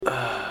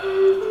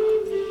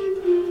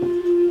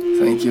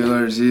Thank you,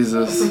 Lord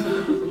Jesus.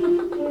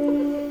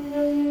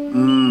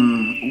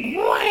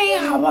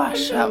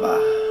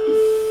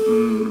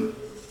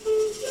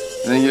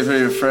 Thank you for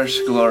your fresh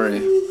glory.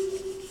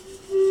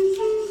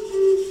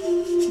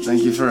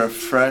 Thank you for a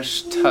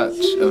fresh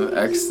touch of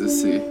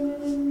ecstasy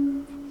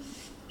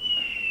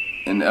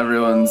in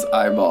everyone's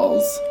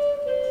eyeballs.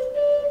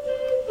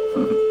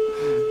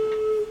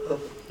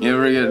 You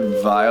ever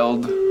get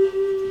viled?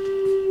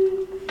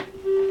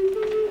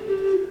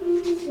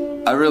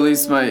 I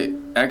release my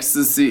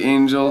ecstasy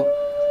angel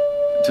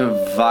to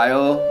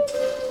vial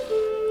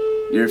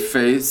your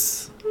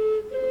face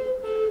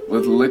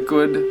with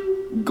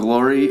liquid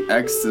glory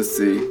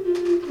ecstasy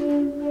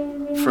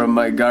from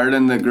my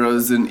garden that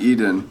grows in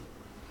Eden.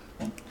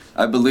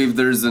 I believe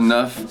there's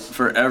enough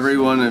for every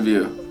one of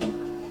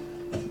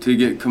you to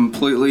get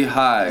completely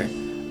high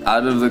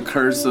out of the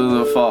curse of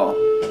the fall.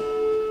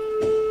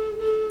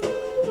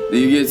 That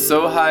you get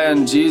so high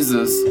on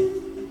Jesus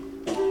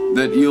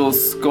that you'll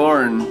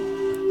scorn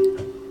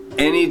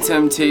any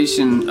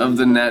temptation of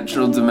the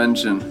natural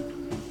dimension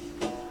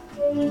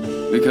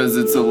because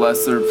it's a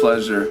lesser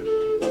pleasure.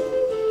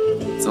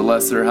 It's a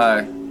lesser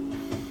high.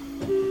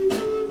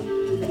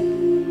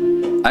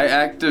 I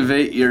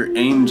activate your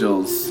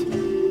angels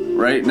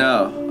right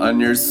now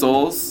on your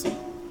souls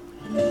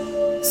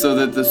so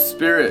that the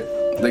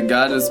spirit that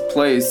God has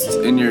placed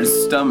in your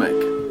stomach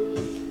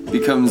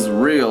becomes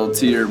real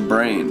to your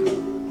brain.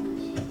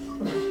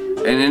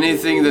 And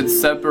anything that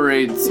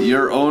separates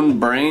your own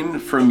brain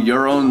from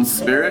your own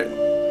spirit,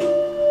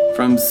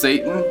 from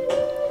Satan,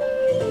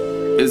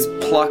 is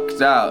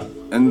plucked out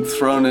and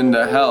thrown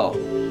into hell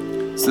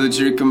so that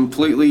you're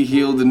completely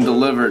healed and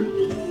delivered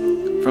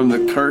from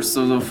the curse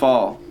of the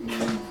fall.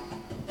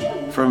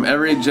 From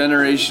every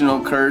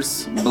generational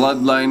curse,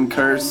 bloodline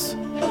curse,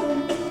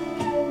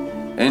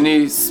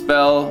 any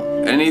spell,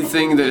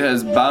 anything that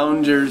has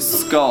bound your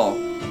skull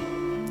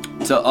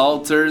to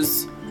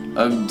altars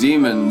of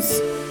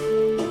demons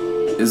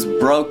is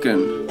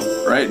broken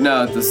right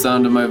now at the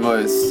sound of my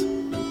voice.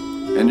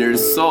 And your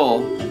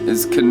soul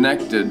is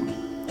connected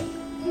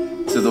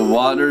to the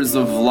waters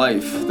of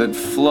life that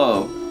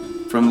flow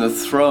from the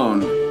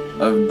throne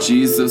of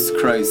Jesus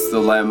Christ, the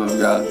Lamb of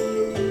God.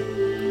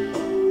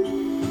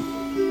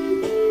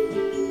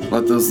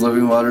 Let those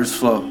living waters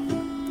flow.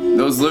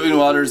 Those living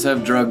waters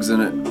have drugs in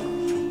it.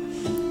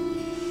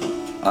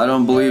 I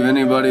don't believe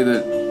anybody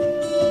that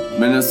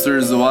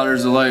ministers the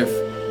waters of life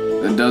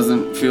that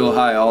doesn't feel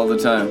high all the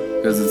time,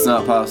 because it's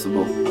not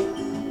possible.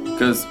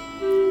 Because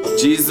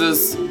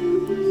Jesus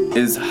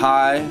is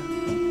high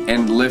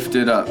and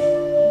lifted up.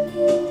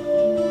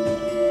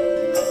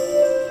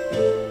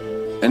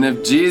 And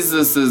if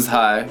Jesus is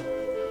high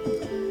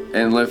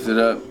and lifted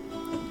up,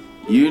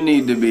 you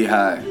need to be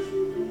high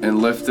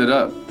and lifted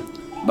up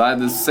by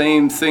the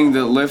same thing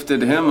that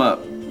lifted him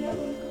up,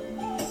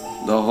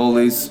 the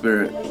Holy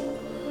Spirit.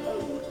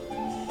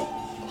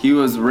 He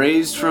was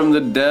raised from the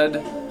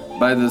dead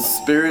by the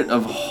Spirit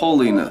of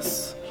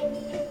holiness.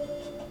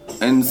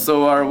 And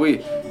so are we.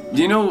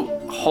 Do you know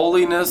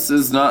holiness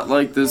is not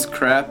like this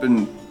crap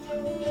in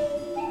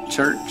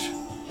church?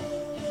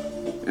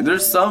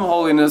 There's some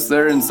holiness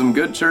there in some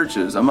good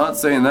churches. I'm not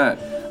saying that.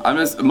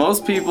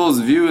 Most people's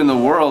view in the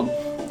world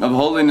of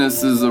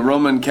holiness is a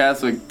Roman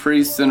Catholic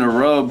priest in a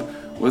robe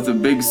with a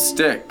big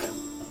stick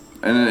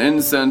and an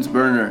incense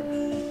burner.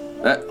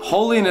 That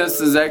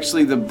holiness is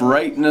actually the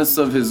brightness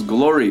of his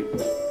glory.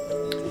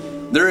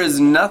 There is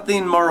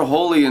nothing more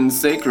holy and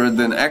sacred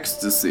than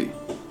ecstasy.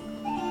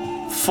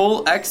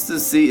 Full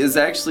ecstasy is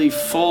actually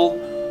full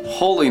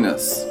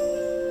holiness.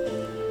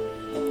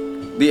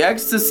 The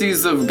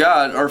ecstasies of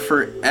God are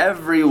for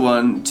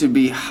everyone to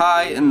be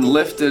high and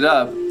lifted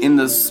up in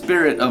the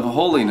spirit of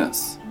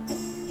holiness.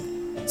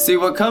 See,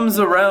 what comes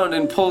around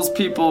and pulls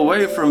people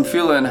away from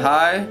feeling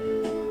high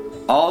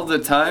all the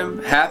time,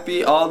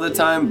 happy all the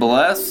time,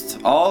 blessed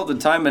all the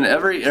time in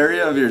every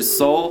area of your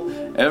soul,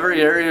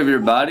 every area of your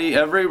body,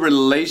 every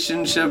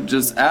relationship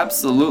just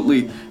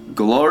absolutely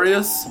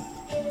glorious.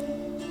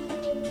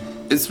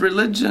 It's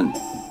religion.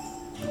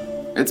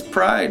 It's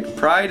pride.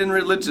 Pride and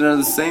religion are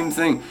the same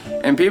thing.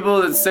 And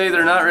people that say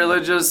they're not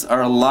religious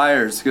are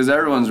liars, because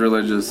everyone's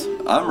religious.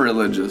 I'm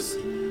religious.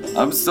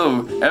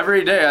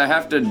 Every day I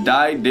have to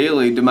die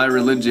daily to my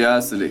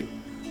religiosity.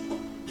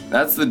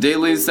 That's the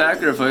daily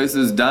sacrifice,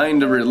 is dying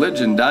to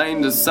religion,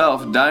 dying to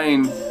self,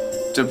 dying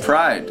to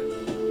pride.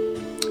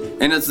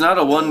 And it's not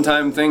a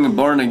one-time thing,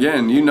 born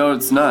again. You know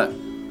it's not.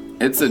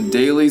 It's a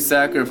daily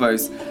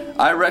sacrifice.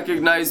 I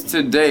recognize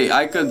today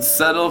I could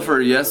settle for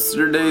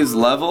yesterday's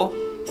level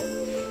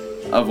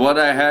of what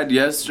I had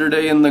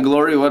yesterday in the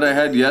glory, what I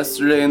had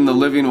yesterday in the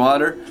living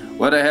water,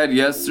 what I had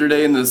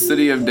yesterday in the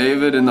city of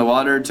David in the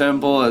water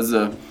temple as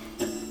a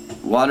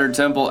water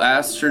temple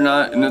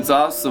astronaut. And it's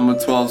awesome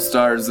with 12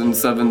 stars and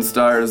 7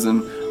 stars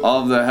and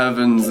all of the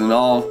heavens and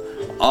all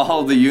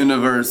the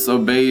universe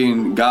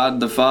obeying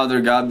God the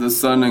Father, God the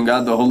Son, and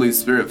God the Holy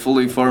Spirit,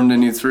 fully formed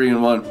in you, 3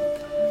 in 1.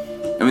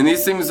 I mean,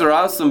 these things are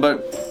awesome,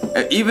 but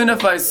even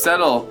if I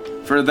settle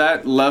for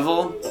that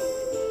level,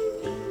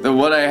 that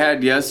what I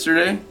had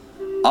yesterday,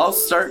 I'll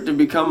start to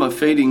become a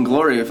fading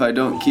glory if I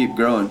don't keep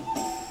growing.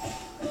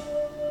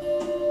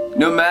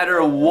 No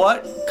matter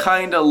what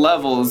kind of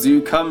levels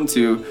you come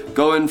to,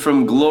 going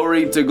from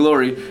glory to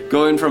glory,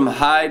 going from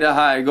high to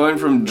high, going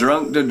from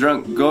drunk to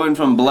drunk, going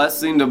from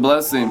blessing to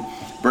blessing,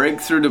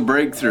 breakthrough to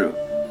breakthrough,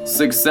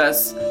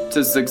 success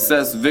to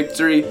success,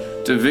 victory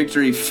to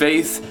victory,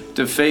 faith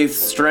to faith,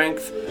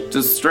 strength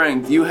to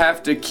strength, you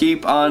have to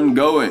keep on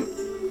going.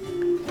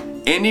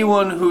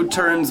 Anyone who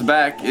turns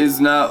back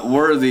is not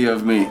worthy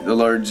of me, the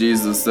Lord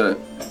Jesus said.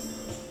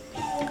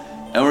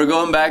 And we're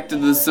going back to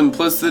the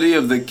simplicity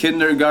of the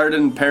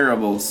kindergarten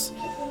parables.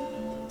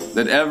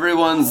 That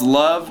everyone's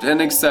loved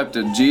and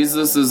accepted.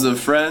 Jesus is a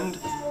friend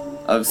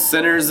of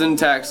sinners and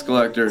tax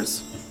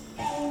collectors.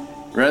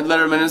 Red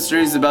Letter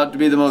Ministry is about to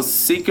be the most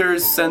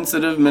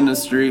seekers-sensitive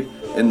ministry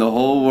in the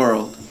whole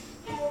world.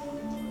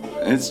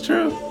 It's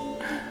true.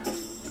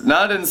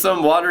 Not in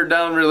some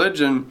watered-down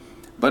religion,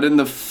 but in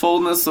the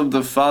fullness of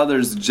the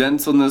Father's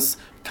gentleness,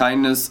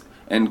 kindness,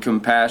 and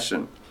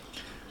compassion.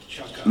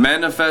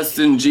 Manifest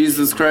in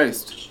Jesus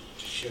Christ,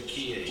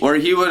 where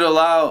He would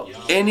allow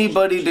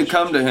anybody to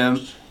come to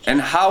Him. And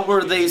how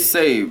were they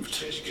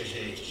saved?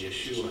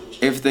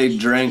 If they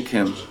drank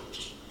Him.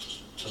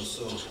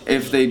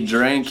 If they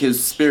drank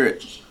His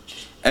Spirit.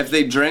 If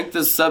they drank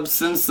the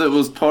substance that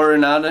was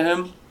pouring out of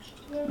Him,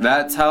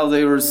 that's how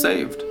they were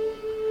saved.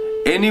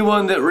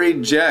 Anyone that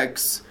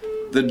rejects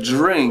the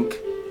drink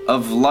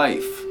of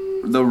life,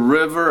 the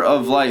river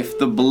of life,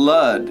 the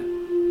blood,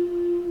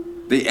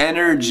 the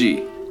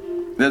energy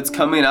that's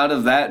coming out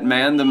of that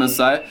man, the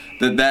Messiah,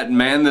 that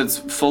man that's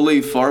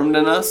fully formed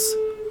in us,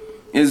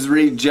 is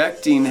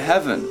rejecting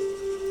heaven.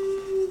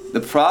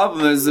 The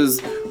problem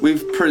is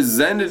we've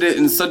presented it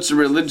in such a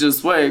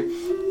religious way.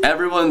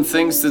 Everyone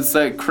thinks it's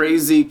that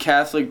crazy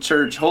Catholic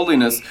Church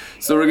holiness.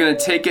 So we're going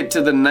to take it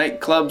to the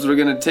nightclubs. We're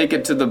going to take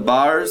it to the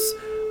bars.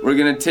 We're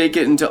going to take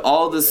it into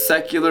all the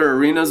secular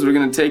arenas. We're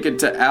going to take it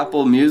to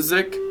Apple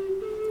Music.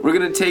 We're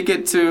going to take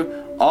it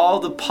to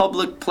all the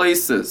public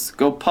places.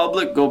 Go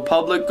public, go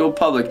public, go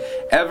public.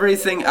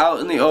 Everything out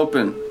in the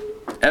open.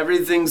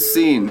 Everything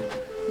seen.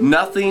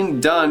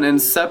 Nothing done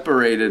and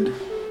separated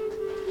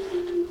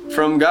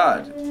from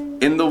God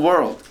in the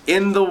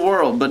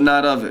world, but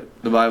not of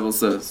it, the Bible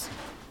says.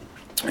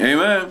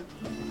 Amen.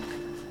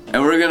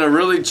 And we're going to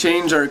really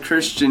change our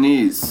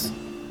Christianese,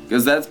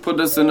 because that's put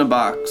us in a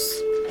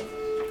box.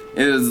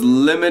 It has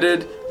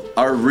limited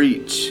our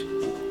reach,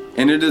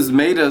 and it has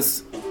made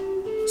us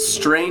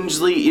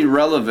strangely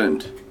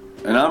irrelevant.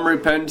 And I'm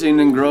repenting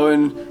and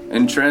growing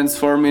and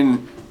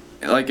transforming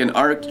like an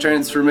arc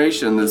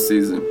transformation this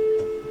season.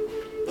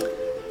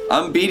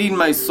 I'm beating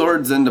my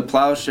swords into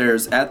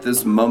plowshares at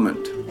this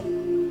moment.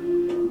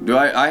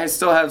 I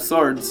still have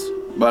swords,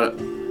 but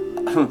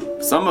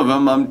some of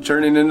them I'm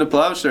turning into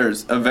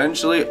plowshares.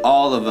 Eventually,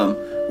 all of them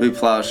will be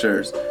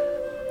plowshares.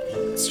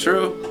 It's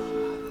true.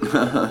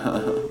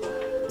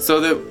 So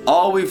that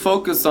all we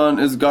focus on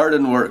is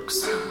garden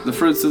works, the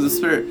fruits of the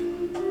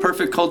Spirit,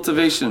 perfect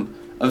cultivation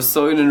of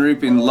sowing and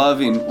reaping,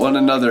 loving one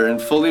another, and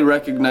fully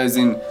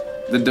recognizing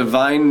the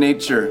divine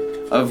nature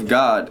of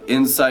God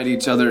inside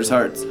each other's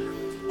hearts.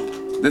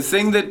 The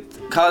thing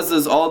that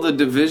causes all the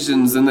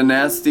divisions and the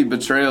nasty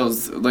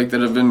betrayals that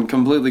have been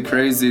completely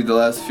crazy the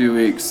last few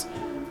weeks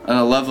on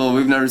a level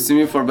we've never seen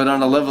before, but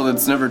on a level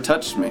that's never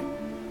touched me.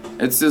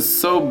 It's just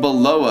so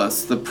below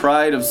us. The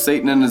pride of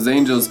Satan and his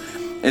angels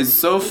is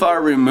so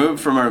far removed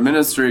from our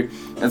ministry.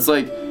 It's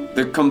like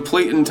the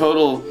complete and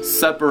total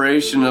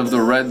separation of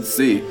the Red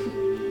Sea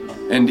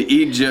and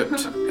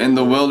Egypt and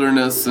the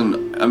wilderness.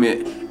 And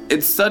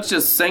it's such a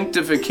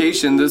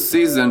sanctification this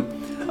season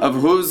of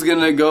who's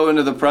going to go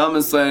into the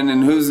promised land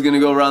and who's going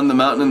to go around the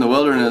mountain in the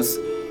wilderness.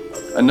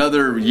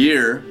 Another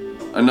year,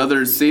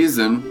 another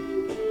season.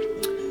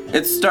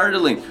 It's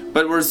startling,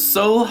 but we're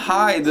so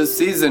high this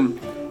season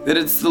that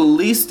it's the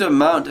least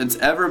amount it's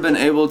ever been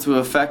able to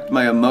affect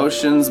my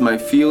emotions, my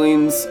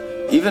feelings,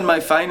 even my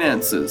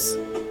finances.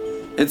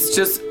 It's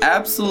just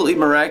absolutely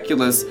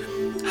miraculous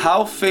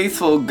how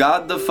faithful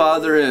God the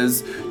Father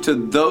is to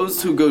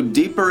those who go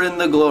deeper in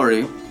the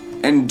glory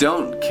and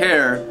don't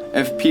care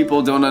if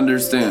people don't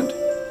understand.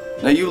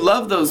 Now you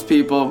love those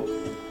people,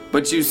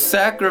 but you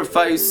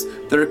sacrifice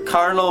their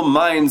carnal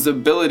mind's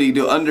ability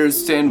to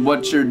understand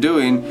what you're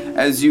doing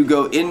as you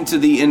go into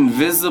the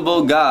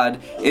invisible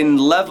God in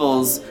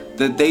levels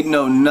that they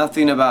know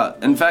nothing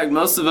about. In fact,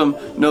 most of them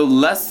know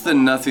less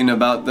than nothing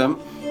about them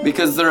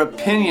because they're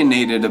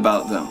opinionated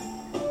about them.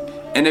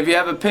 And if you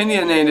have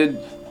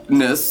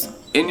opinionatedness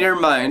in your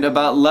mind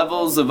about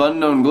levels of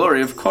unknown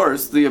glory, of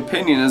course, the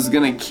opinion is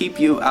going to keep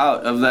you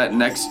out of that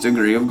next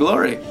degree of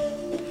glory.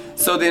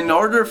 So in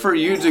order for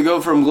you to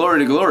go from glory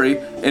to glory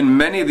in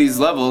many of these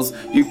levels,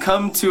 you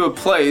come to a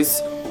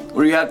place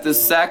where you have to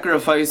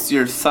sacrifice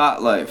your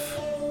thought life.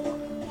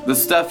 The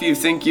stuff you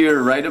think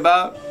you're right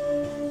about,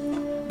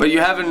 but you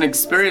haven't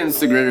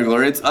experienced the greater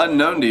glory. It's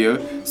unknown to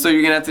you. So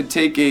you're going to have to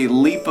take a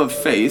leap of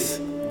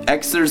faith,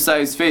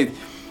 exercise faith.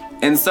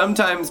 And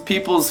sometimes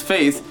people's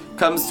faith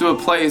comes to a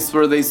place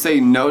where they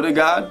say no to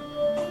God.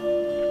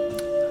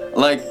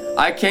 Like,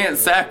 I can't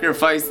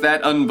sacrifice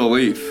that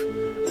unbelief.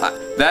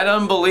 That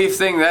unbelief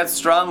thing, that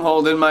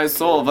stronghold in my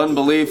soul of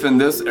unbelief in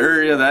this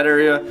area, that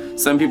area.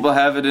 Some people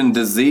have it in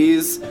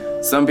disease.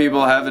 Some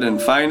people have it in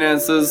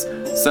finances.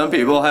 Some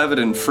people have it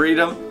in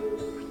freedom.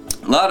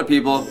 A lot of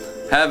people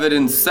have it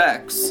in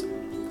sex.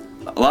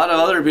 A lot of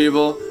other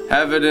people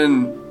have it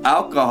in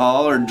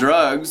alcohol or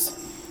drugs.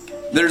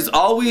 There's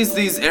always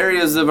these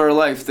areas of our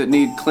life that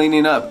need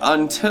cleaning up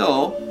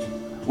until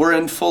we're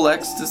in full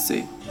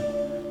ecstasy.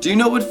 Do you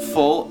know what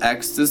full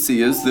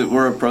ecstasy is that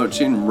we're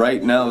approaching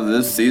right now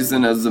this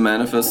season as the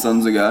manifest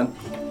sons of God?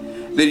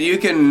 That you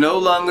can no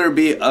longer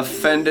be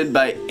offended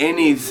by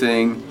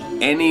anything,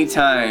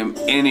 anytime,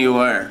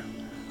 anywhere.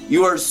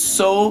 You are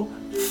so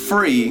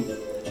free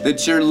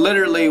that you're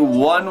literally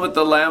one with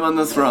the Lamb on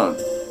the throne.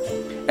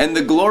 And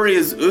the glory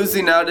is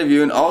oozing out of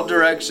you in all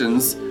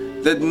directions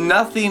that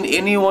nothing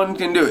anyone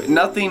can do.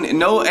 Nothing,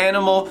 no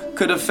animal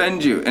could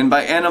offend you. And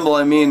by animal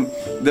I mean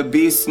the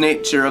beast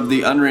nature of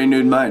the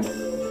unrenewed mind.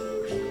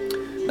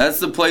 That's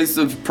the place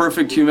of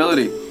perfect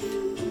humility.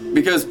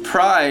 Because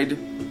pride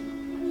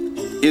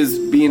is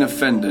being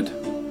offended.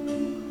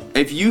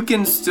 If you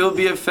can still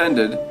be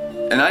offended,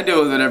 and I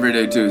deal with it every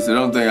day too, so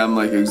don't think I'm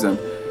like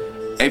exempt.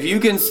 If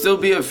you can still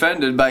be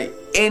offended by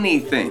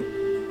anything,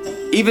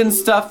 even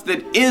stuff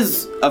that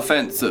is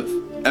offensive,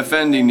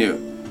 offending you,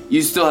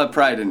 you still have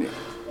pride in you.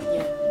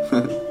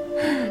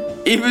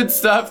 Even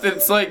stuff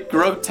that's like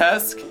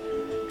grotesque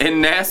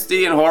and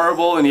nasty and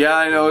horrible, and yeah,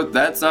 I know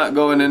that's not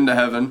going into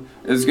heaven.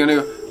 It's gonna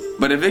go.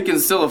 But if it can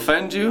still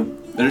offend you,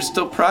 there's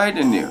still pride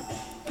in you.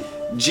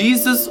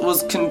 Jesus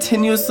was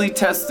continuously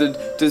tested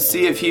to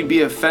see if he'd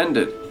be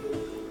offended.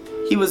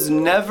 He was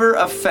never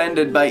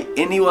offended by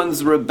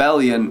anyone's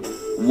rebellion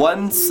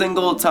one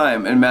single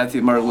time in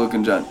Matthew, Mark, Luke,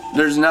 and John.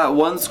 There's not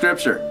one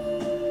scripture.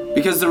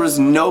 Because there was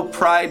no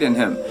pride in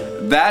him.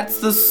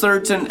 That's the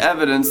certain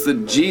evidence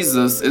that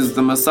Jesus is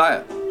the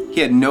Messiah.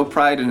 He had no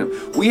pride in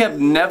him. We have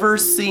never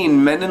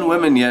seen men and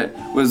women yet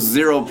with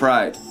zero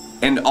pride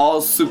and all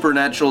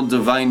supernatural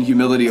divine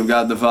humility of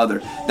God the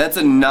Father. That's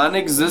a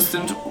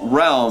non-existent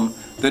realm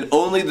that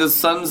only the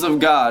sons of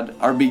God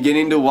are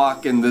beginning to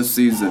walk in this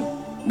season.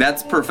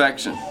 That's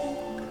perfection.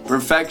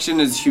 Perfection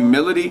is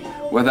humility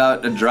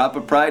without a drop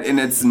of pride, and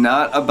it's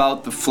not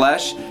about the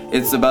flesh,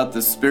 it's about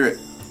the spirit.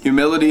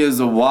 Humility is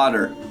a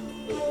water.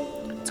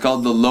 It's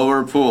called the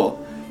lower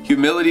pool.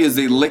 Humility is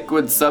a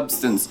liquid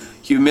substance.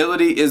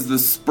 Humility is the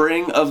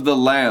spring of the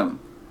Lamb.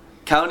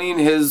 Counting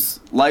his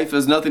life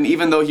as nothing,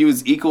 even though he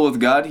was equal with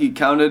God, he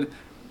counted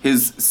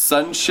his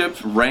sonship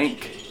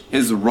rank,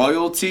 his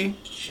royalty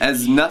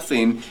as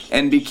nothing,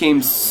 and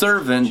became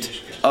servant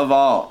of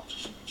all.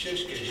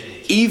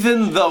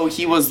 Even though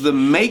he was the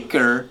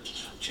maker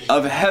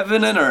of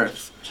heaven and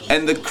earth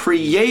and the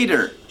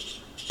creator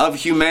of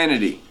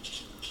humanity,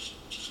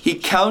 he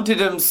counted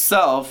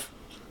himself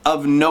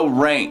of no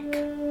rank.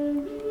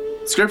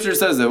 Scripture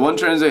says that, one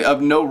translation,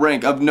 of no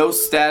rank, of no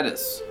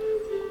status.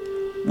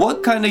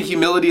 What kind of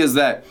humility is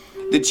that?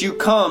 That you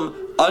come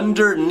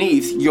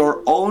underneath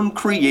your own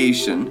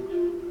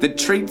creation that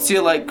treats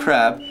you like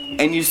crap,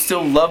 and you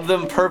still love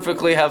them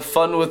perfectly, have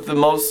fun with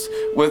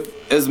with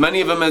as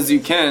many of them as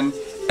you can,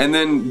 and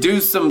then do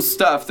some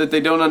stuff that they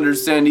don't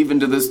understand even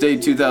to this day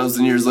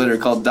 2,000 years later,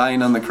 called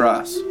dying on the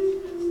cross.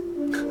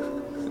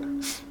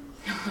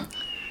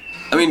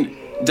 I mean,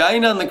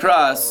 dying on the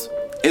cross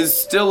is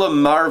still a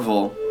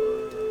marvel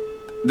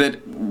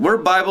that we're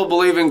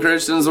Bible-believing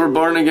Christians, we're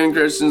born-again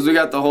Christians, we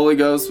got the Holy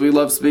Ghost, we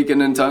love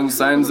speaking in tongues,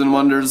 signs and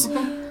wonders.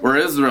 We're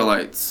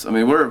Israelites. I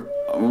mean,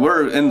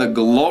 we're in the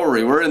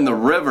glory, we're in the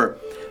river.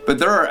 But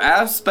there are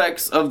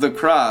aspects of the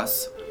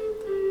cross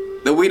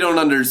that we don't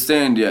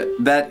understand yet.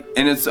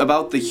 And it's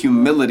about the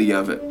humility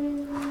of it.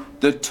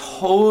 The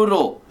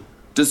total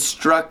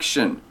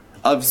destruction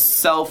of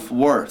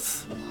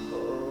self-worth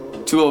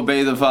to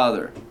obey the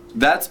Father.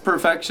 That's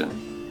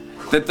perfection.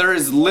 That there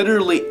is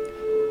literally...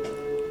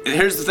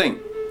 Here's the thing.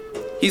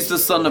 He's the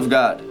Son of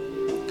God.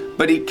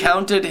 But he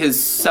counted his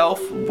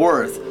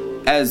self-worth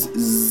as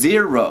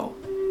zero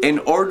in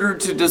order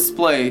to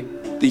display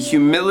the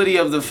humility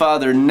of the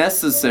Father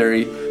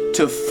necessary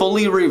to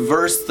fully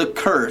reverse the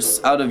curse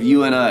out of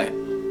you and I.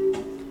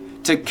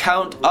 To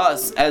count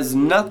us as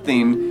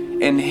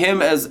nothing and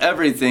him as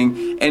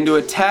everything, and to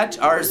attach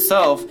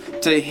ourselves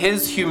to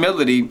his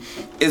humility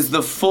is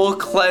the full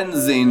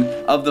cleansing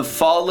of the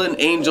fallen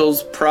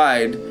angel's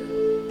pride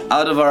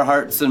out of our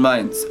hearts and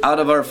minds, out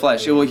of our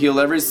flesh. It will heal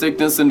every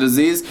sickness and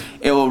disease.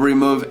 It will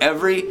remove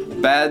every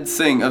bad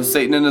thing of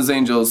Satan and his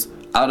angels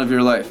out of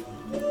your life.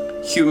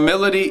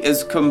 Humility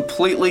is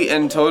completely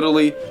and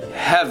totally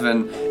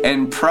heaven,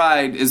 and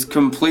pride is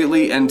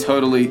completely and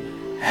totally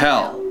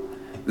hell.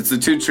 It's the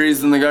two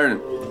trees in the garden.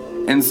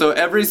 And so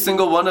every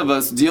single one of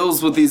us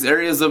deals with these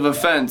areas of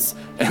offense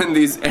and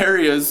these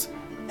areas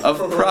of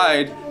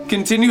pride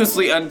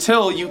continuously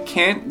until you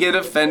can't get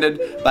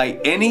offended by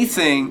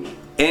anything,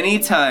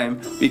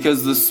 anytime,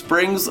 because the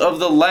springs of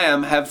the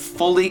Lamb have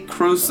fully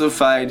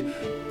crucified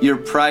your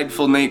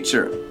prideful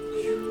nature.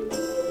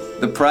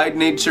 The pride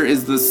nature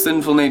is the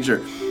sinful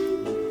nature,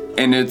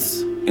 and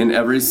it's in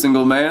every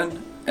single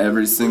man,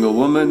 every single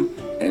woman,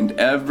 and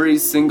every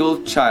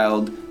single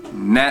child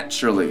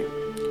naturally.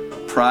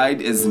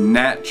 Pride is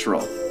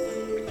natural.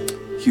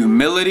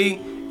 Humility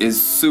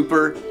is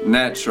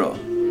supernatural.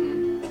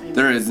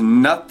 There is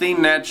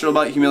nothing natural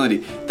about humility.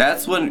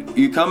 That's when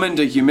you come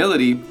into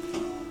humility,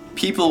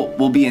 people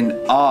will be in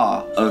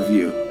awe of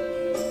you.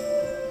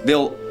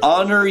 They'll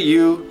honor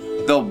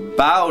you, they'll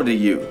bow to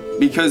you,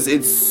 because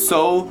it's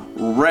so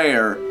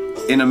rare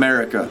in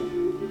America.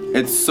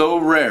 It's so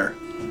rare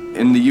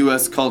in the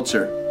US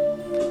culture.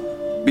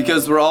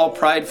 Because we're all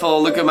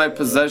prideful. Look at my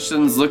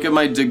possessions, look at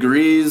my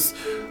degrees,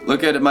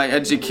 look at my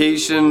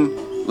education,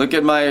 look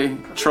at my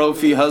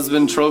trophy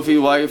husband, trophy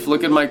wife,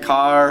 look at my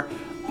car,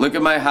 look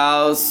at my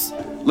house,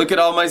 look at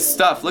all my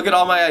stuff, look at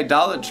all my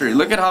idolatry,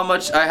 look at how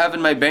much I have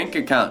in my bank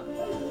account,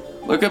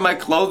 look at my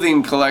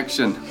clothing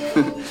collection.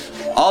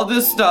 All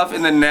this stuff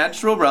in the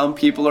natural realm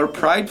people are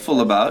prideful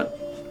about.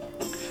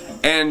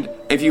 And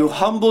if you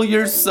humble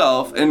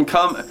yourself and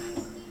come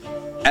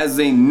as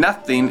a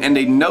nothing and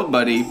a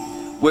nobody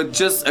with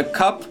just a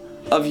cup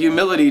of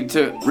humility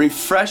to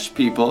refresh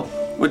people,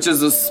 which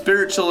is a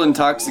spiritual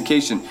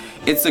intoxication.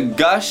 It's a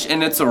gush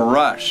and it's a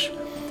rush.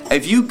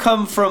 If you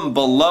come from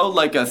below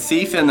like a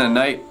thief in the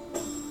night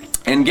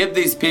and give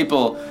these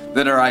people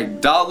that are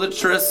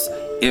idolatrous,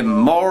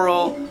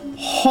 immoral,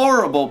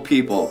 horrible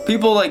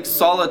people like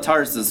Saul of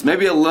Tarsus,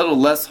 maybe a little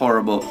less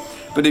horrible,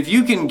 but if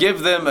you can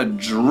give them a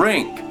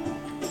drink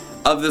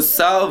of the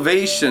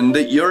salvation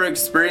that you're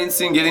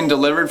experiencing getting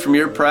delivered from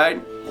your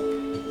pride,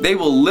 they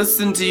will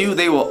listen to you,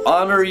 they will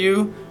honor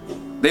you,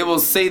 they will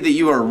say that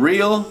you are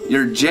real,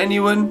 you're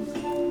genuine,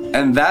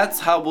 and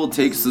that's how we'll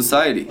take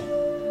society.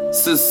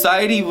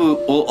 Society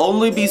will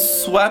only be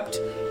swept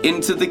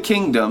into the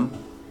kingdom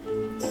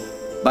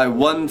by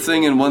one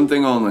thing and one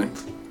thing only: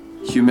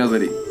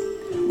 humility,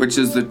 which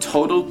is the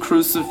total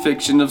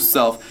crucifixion of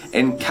self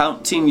and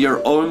counting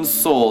your own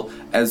soul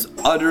as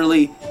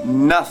utterly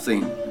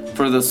nothing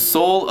for the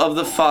soul of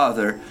the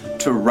Father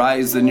to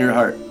rise in your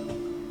heart.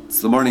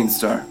 It's the morning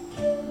star.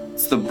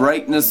 It's the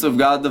brightness of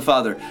God the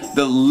Father.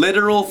 The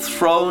literal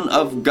throne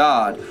of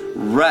God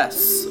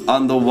rests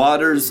on the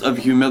waters of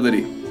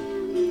humility.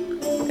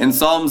 In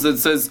Psalms it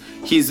says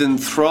He's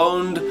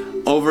enthroned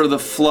over the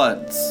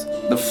floods.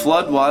 The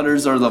flood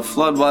waters are the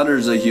flood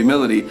waters of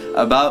humility,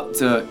 about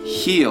to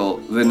heal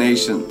the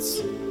nations.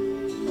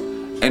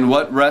 And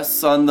what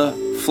rests on the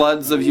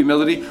floods of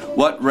humility?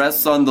 What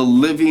rests on the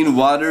living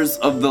waters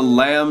of the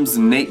Lamb's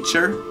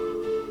nature?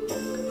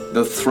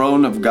 The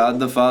throne of God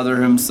the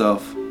Father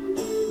Himself.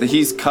 That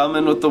He's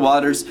coming with the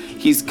waters.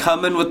 He's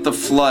coming with the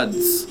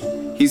floods.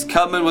 He's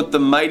coming with the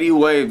mighty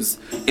waves.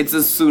 It's a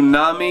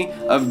tsunami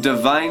of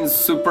divine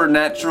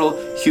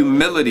supernatural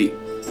humility.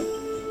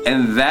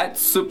 And that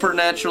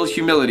supernatural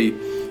humility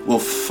will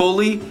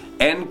fully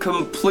and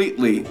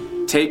completely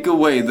take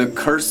away the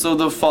curse of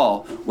the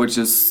fall, which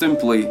is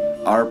simply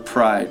our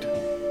pride.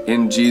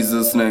 In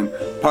Jesus' name.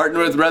 Partner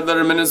with Red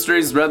Letter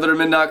Ministries,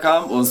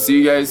 redlettermin.com. We'll see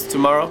you guys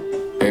tomorrow.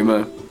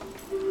 Amen.